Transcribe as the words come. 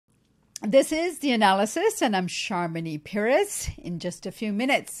This is The Analysis, and I'm Sharmini Perez. In just a few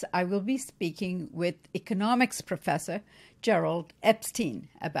minutes, I will be speaking with economics professor Gerald Epstein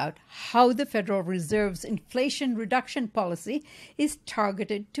about how the Federal Reserve's inflation reduction policy is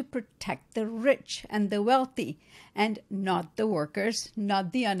targeted to protect the rich and the wealthy, and not the workers,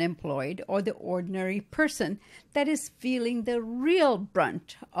 not the unemployed, or the ordinary person that is feeling the real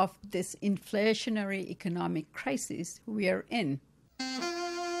brunt of this inflationary economic crisis we are in.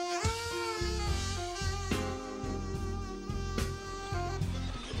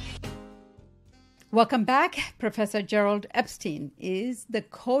 Welcome back. Professor Gerald Epstein is the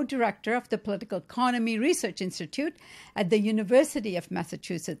co-director of the Political Economy Research Institute at the University of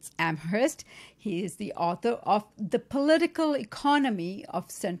Massachusetts Amherst. He is the author of The Political Economy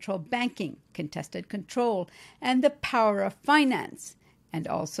of Central Banking, Contested Control, and the Power of Finance, and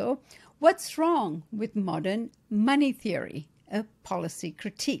also What's Wrong with Modern Money Theory? A Policy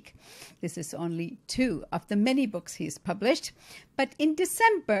Critique. This is only two of the many books he's published. But in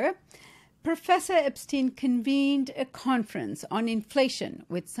December, Professor Epstein convened a conference on inflation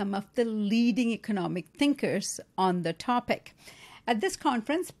with some of the leading economic thinkers on the topic. At this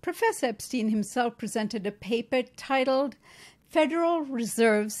conference, Professor Epstein himself presented a paper titled Federal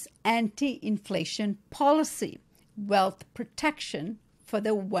Reserve's Anti-Inflation Policy, Wealth Protection for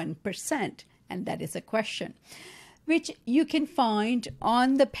the 1%, and that is a question, which you can find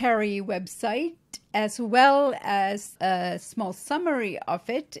on the Perry website, as well as a small summary of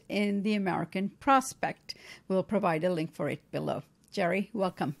it in the American Prospect. We'll provide a link for it below. Jerry,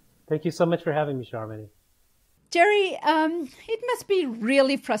 welcome. Thank you so much for having me, Sharmini. Jerry, it must be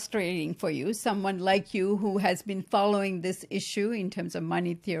really frustrating for you, someone like you who has been following this issue in terms of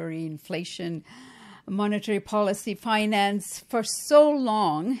money theory, inflation, monetary policy, finance for so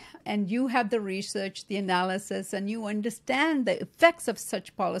long, and you have the research, the analysis, and you understand the effects of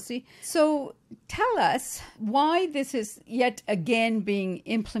such policy. So tell us why this is yet again being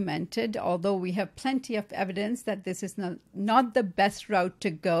implemented, although we have plenty of evidence that this is not the best route to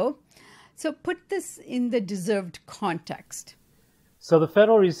go. So put this in the deserved context. So the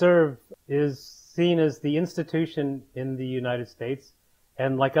Federal Reserve is seen as the institution in the United States,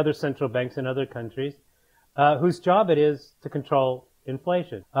 and like other central banks in other countries, whose job it is to control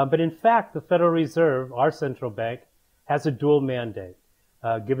inflation. But in fact, the Federal Reserve, our central bank, has a dual mandate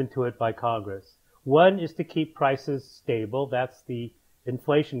given to it by Congress. One is to keep prices stable. That's the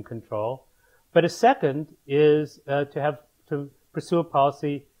inflation control. But a second is to pursue a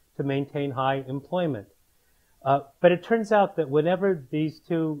policy to maintain high employment. But it turns out that whenever these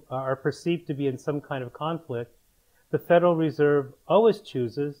two are perceived to be in some kind of conflict, the Federal Reserve always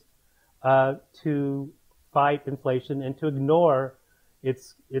chooses to fight inflation and to ignore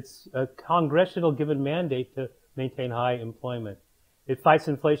its congressional given mandate to maintain high employment. It fights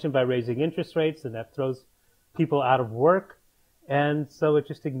inflation by raising interest rates, and that throws people out of work, and so it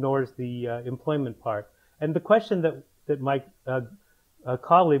just ignores the employment part. And the question that my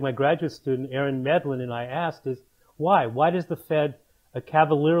colleague, my graduate student, Aaron Medlin, and I asked is, why? Why does the Fed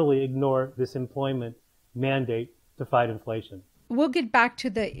cavalierly ignore this employment mandate to fight inflation? We'll get back to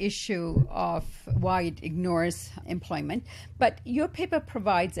the issue of why it ignores employment, but your paper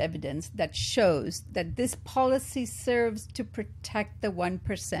provides evidence that shows that this policy serves to protect the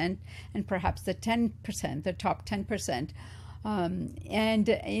 1% and perhaps the 10%, the top 10%. And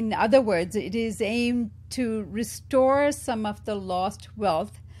in other words, it is aimed to restore some of the lost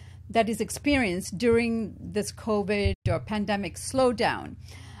wealth that is experienced during this COVID or pandemic slowdown.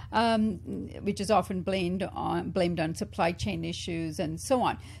 Which is often blamed on supply chain issues and so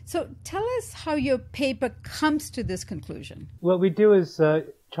on. So tell us how your paper comes to this conclusion. What we do is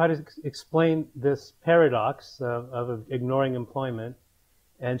try to explain this paradox of ignoring employment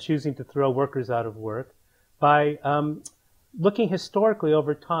and choosing to throw workers out of work by looking historically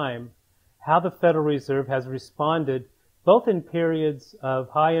over time how the Federal Reserve has responded both in periods of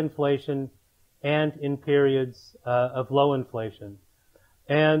high inflation and in periods of low inflation.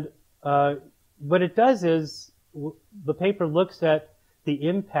 And what it does is the paper looks at the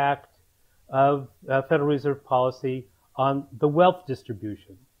impact of Federal Reserve policy on the wealth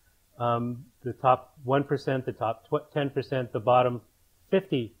distribution. The top 1%, the top 10%, the bottom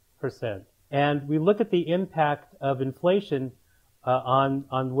 50%. And we look at the impact of inflation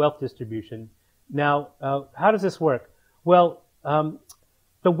on wealth distribution. Now, how does this work? Well,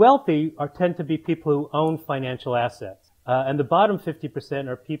 the wealthy tend to be people who own financial assets. And the bottom 50%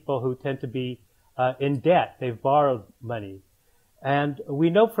 are people who tend to be in debt. They've borrowed money. And we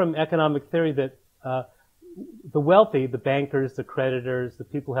know from economic theory that the wealthy, the bankers, the creditors, the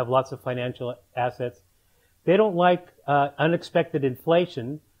people who have lots of financial assets, they don't like unexpected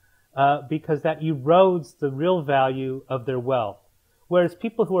inflation because that erodes the real value of their wealth. Whereas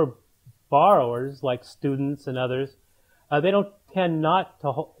people who are borrowers, like students and others, they don't tend not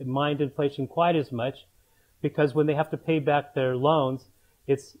to mind inflation quite as much, because when they have to pay back their loans,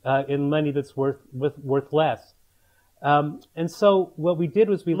 it's in money that's worth less. And so what we did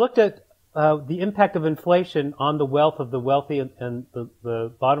was we looked at the impact of inflation on the wealth of the wealthy and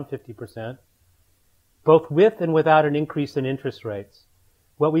the bottom 50%, both with and without an increase in interest rates.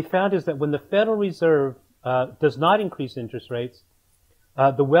 What we found is that when the Federal Reserve does not increase interest rates,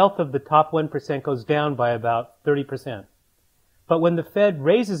 the wealth of the top 1% goes down by about 30%. But when the Fed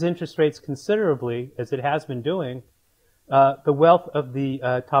raises interest rates considerably, as it has been doing, the wealth of the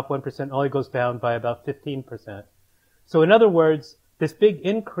top 1% only goes down by about 15%. So in other words, this big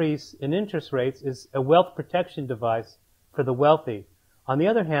increase in interest rates is a wealth protection device for the wealthy. On the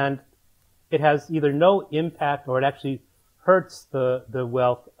other hand, it has either no impact or it actually hurts the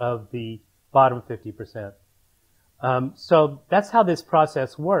wealth of the bottom 50%. So that's how this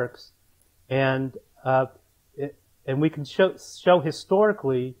process works. And we can show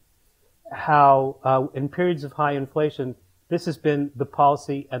historically how in periods of high inflation, this has been the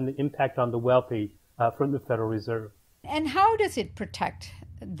policy and the impact on the wealthy from the Federal Reserve. And how does it protect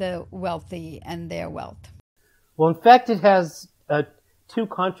the wealthy and their wealth? Well, in fact, it has two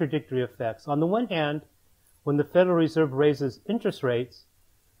contradictory effects. On the one hand, when the Federal Reserve raises interest rates,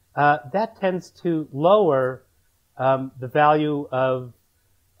 that tends to lower the value of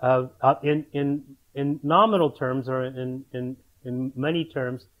in nominal terms or in money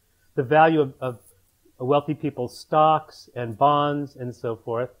terms, the value of wealthy people's stocks and bonds and so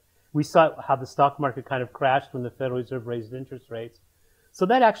forth. We saw how the stock market kind of crashed when the Federal Reserve raised interest rates. So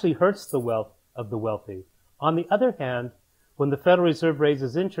that actually hurts the wealth of the wealthy. On the other hand, when the Federal Reserve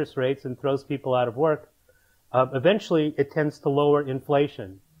raises interest rates and throws people out of work, eventually it tends to lower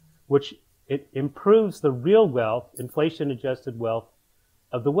inflation, which it improves the real wealth, inflation-adjusted wealth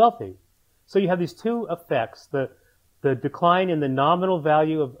of the wealthy. So you have these two effects, the decline in the nominal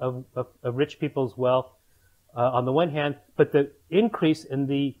value of rich people's wealth on the one hand, but the increase in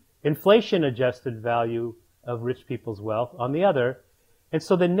the inflation-adjusted value of rich people's wealth on the other. And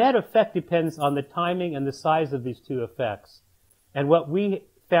so the net effect depends on the timing and the size of these two effects. And what we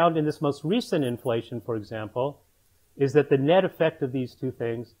found in this most recent inflation, for example, is that the net effect of these two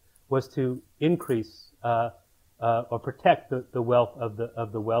things was to increase or protect the wealth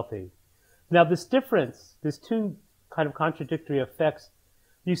of the wealthy. Now, this difference, these two kind of contradictory effects,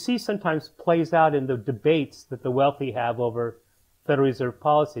 you see sometimes plays out in the debates that the wealthy have over Federal Reserve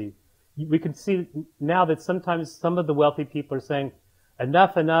policy. We can see now that sometimes some of the wealthy people are saying,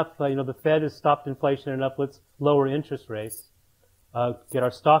 enough, the Fed has stopped inflation enough, let's lower interest rates, get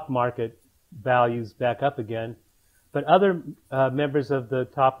our stock market values back up again. But other members of the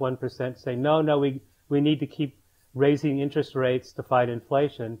top 1% say, no, we need to keep raising interest rates to fight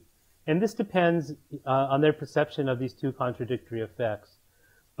inflation. And this depends on their perception of these two contradictory effects.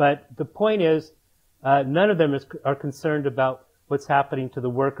 But the point is, none of them are concerned about what's happening to the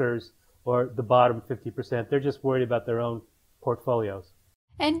workers or the bottom 50%. They're just worried about their own portfolios.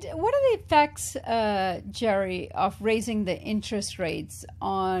 And what are the effects, Jerry, of raising the interest rates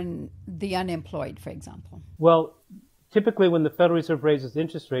on the unemployed, for example? Well, typically when the Federal Reserve raises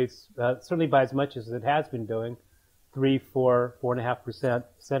interest rates, certainly by as much as it has been doing, 3, 4, 4.5%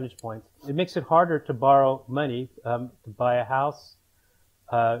 percentage points, it makes it harder to borrow money to buy a house,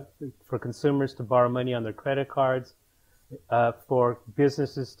 for consumers to borrow money on their credit cards, for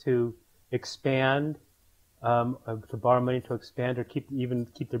businesses to expand, to borrow money to expand or keep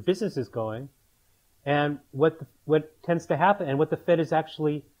their businesses going. And what tends to happen, and what the Fed is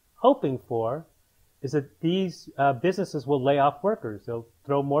actually hoping for, is that these businesses will lay off workers. They'll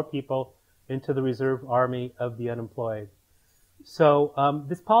throw more people into the reserve army of the unemployed. So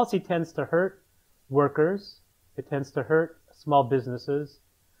this policy tends to hurt workers. It tends to hurt small businesses,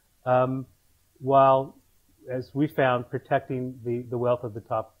 while, as we found, protecting the wealth of the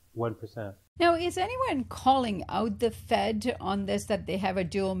top 1%. Now, is anyone calling out the Fed on this, that they have a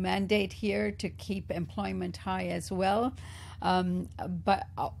dual mandate here to keep employment high as well?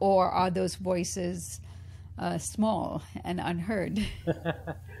 Or are those voices small and unheard?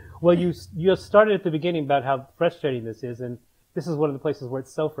 Well, you started at the beginning about how frustrating this is, and this is one of the places where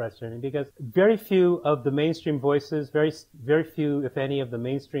it's so frustrating, because very few of the mainstream voices, very few, if any, of the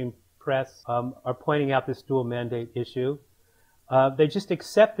mainstream press are pointing out this dual mandate issue. They just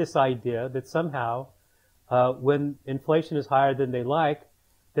accept this idea that somehow, when inflation is higher than they like,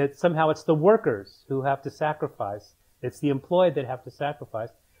 that somehow it's the workers who have to sacrifice. It's the employed that have to sacrifice.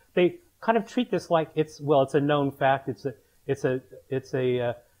 They kind of treat this like it's a known fact. It's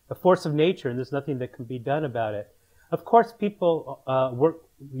a a force of nature, and there's nothing that can be done about it. Of course, people, work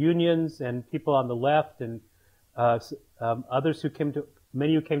unions and people on the left and others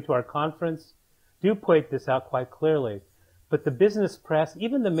many who came to our conference do point this out quite clearly. But the business press,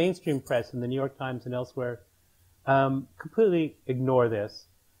 even the mainstream press in the New York Times and elsewhere, completely ignore this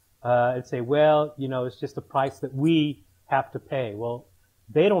and say, well, it's just a price that we have to pay. Well,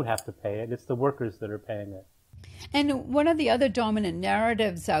 they don't have to pay it. It's the workers that are paying it. And one of the other dominant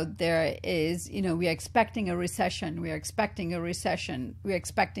narratives out there is, we are expecting a recession, we are expecting a recession, we're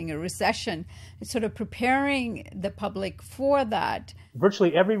expecting a recession. It's sort of preparing the public for that.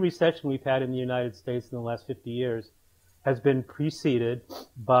 Virtually every recession we've had in the United States in the last 50 years has been preceded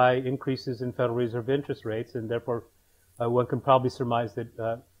by increases in Federal Reserve interest rates, and therefore one can probably surmise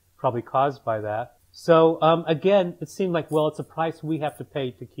that probably caused by that. So again, it seemed like, well, it's a price we have to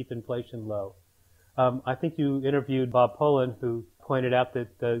pay to keep inflation low. I think you interviewed Bob Poland, who pointed out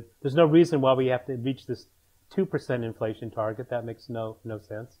that there's no reason why we have to reach this 2% inflation target. That makes no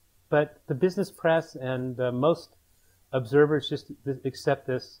sense. But the business press and most observers just accept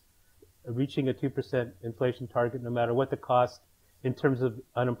this, reaching a 2% inflation target, no matter what the cost in terms of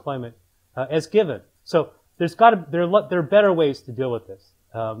unemployment, as given. So there are better ways to deal with this.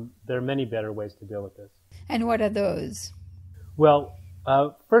 There are many better ways to deal with this. And what are those? Well,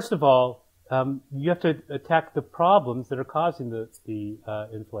 first of all, you have to attack the problems that are causing the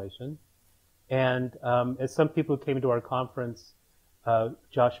inflation. And as some people who came to our conference,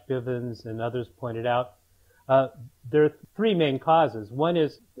 Josh Bivens and others pointed out, there are three main causes. One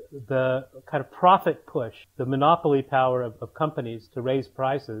is the kind of profit push, the monopoly power of companies to raise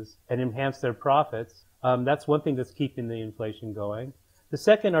prices and enhance their profits. That's one thing that's keeping the inflation going. The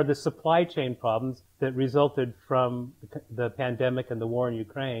second are the supply chain problems that resulted from the pandemic and the war in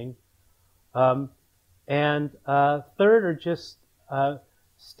Ukraine. And third are just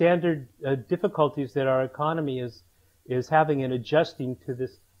standard difficulties that our economy is having in adjusting to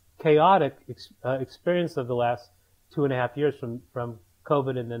this chaotic experience of the last 2.5 years from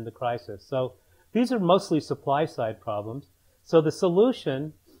COVID and then the crisis. So these are mostly supply side problems. So the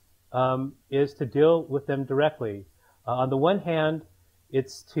solution is to deal with them directly. On the one hand,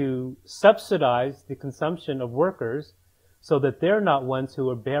 it's to subsidize the consumption of workers so that they're not ones who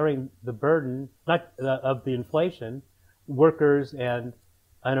are bearing the burden of the inflation, workers and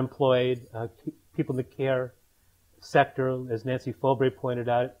unemployed, people in the care sector, as Nancy Folbre pointed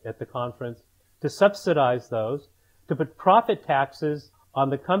out at the conference, to subsidize those, to put profit taxes on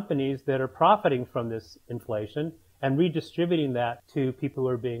the companies that are profiting from this inflation and redistributing that to people who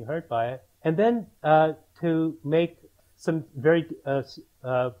are being hurt by it, and then to make some very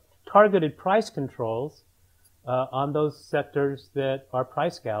targeted price controls on those sectors that are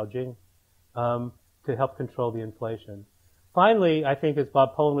price gouging to help control the inflation. Finally, I think, as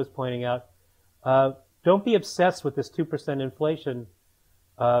Bob Poland was pointing out, don't be obsessed with this 2% inflation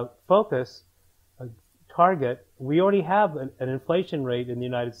focus target. We already have an inflation rate in the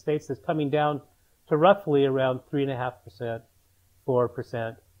United States that's coming down to roughly around 3.5%,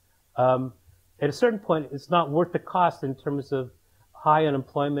 4%. At a certain point, it's not worth the cost in terms of high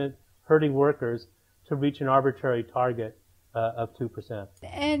unemployment, hurting workers, to reach an arbitrary target of 2%.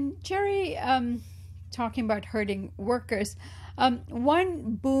 And Jerry, talking about hurting workers,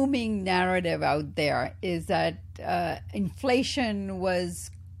 one booming narrative out there is that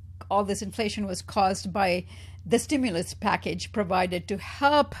all this inflation was caused by the stimulus package provided to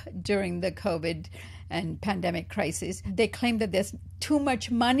help during the COVID and pandemic crisis. They claim that there's too much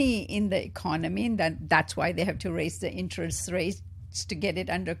money in the economy and that's why they have to raise the interest rates to get it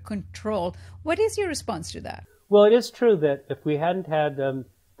under control. What is your response to that? Well, it is true that if we hadn't had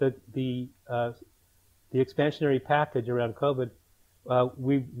the expansionary package around COVID,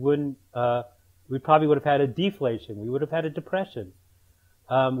 we probably would have had a deflation. We would have had a depression.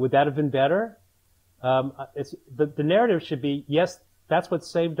 Would that have been better? The narrative should be, yes, that's what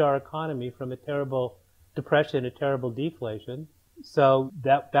saved our economy from a terrible depression, a terrible deflation. So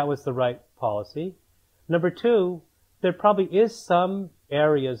that was the right policy. Number two, there probably is some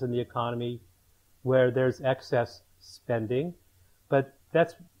areas in the economy where there's excess spending, but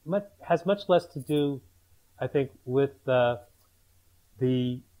has much less to do, I think, with the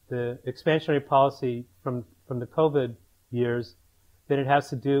expansionary policy from the COVID years than it has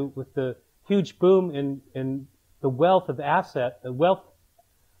to do with the huge boom in the wealth of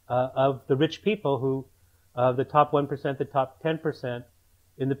of the rich people who, the top 1%, the top 10%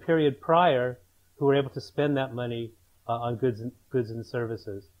 in the period prior, who were able to spend that money on goods and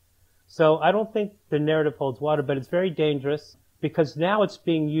services. So I don't think the narrative holds water, but it's very dangerous because now it's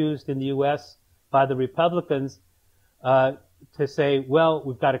being used in the U.S. by the Republicans to say, well,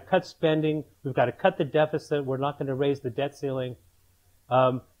 we've got to cut spending, we've got to cut the deficit, we're not going to raise the debt ceiling,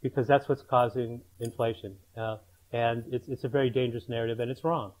 because that's what's causing inflation. And it's a very dangerous narrative, and it's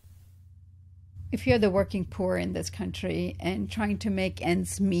wrong. If you're the working poor in this country and trying to make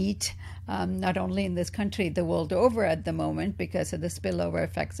ends meet, not only in this country, the world over at the moment, because of the spillover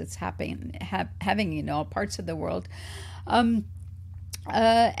effects it's having in all parts of the world,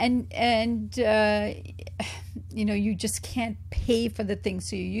 you just can't pay for the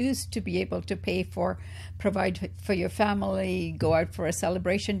things you used to be able to pay for, provide for your family, go out for a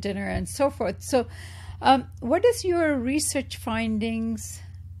celebration dinner, and so forth. So, what does your research findings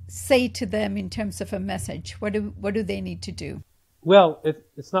say to them in terms of a message? What do they need to do? Well,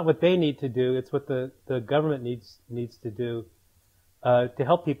 it's not what they need to do. It's what the government needs to do to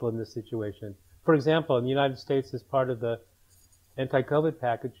help people in this situation. For example, in the United States, as part of the anti-COVID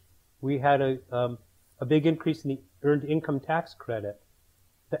package, we had a big increase in the earned income tax credit,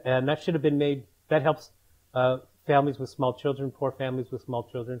 and that should have been made. That helps families with small children, poor families with small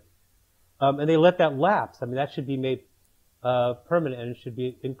children, and they let that lapse. I mean, that should be made permanent, and it should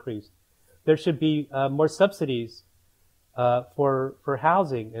be increased. There should be more subsidies for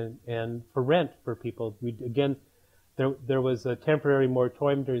housing and for rent for people. There was a temporary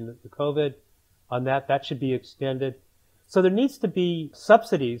moratorium during the COVID on that. That should be extended. So there needs to be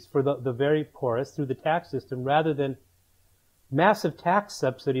subsidies for the very poorest through the tax system, rather than massive tax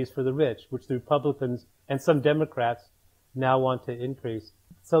subsidies for the rich, which the Republicans and some Democrats now want to increase.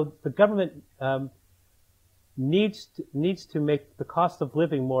 So the government needs to make the cost of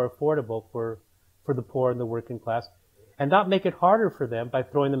living more affordable for the poor and the working class, and not make it harder for them by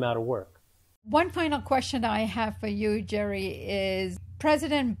throwing them out of work. One final question I have for you, Jerry, is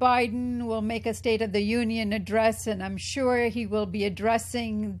President Biden will make a State of the Union address, and I'm sure he will be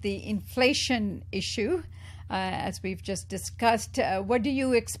addressing the inflation issue, as we've just discussed. What do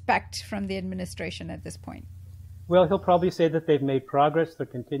you expect from the administration at this point? Well, he'll probably say that they've made progress. They're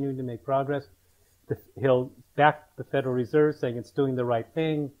continuing to make progress. He'll back the Federal Reserve, saying it's doing the right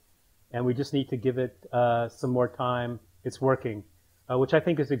thing, and we just need to give it some more time. It's working, which I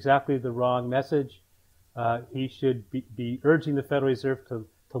think is exactly the wrong message. He should be urging the Federal Reserve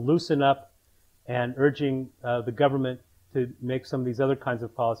to loosen up, and urging the government to make some of these other kinds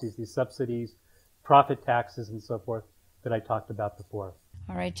of policies, these subsidies, profit taxes, and so forth that I talked about before.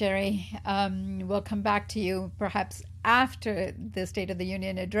 All right, Jerry, we'll come back to you perhaps after the State of the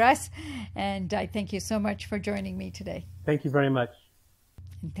Union address. And I thank you so much for joining me today. Thank you very much.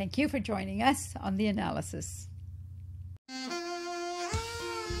 And thank you for joining us on The Analysis.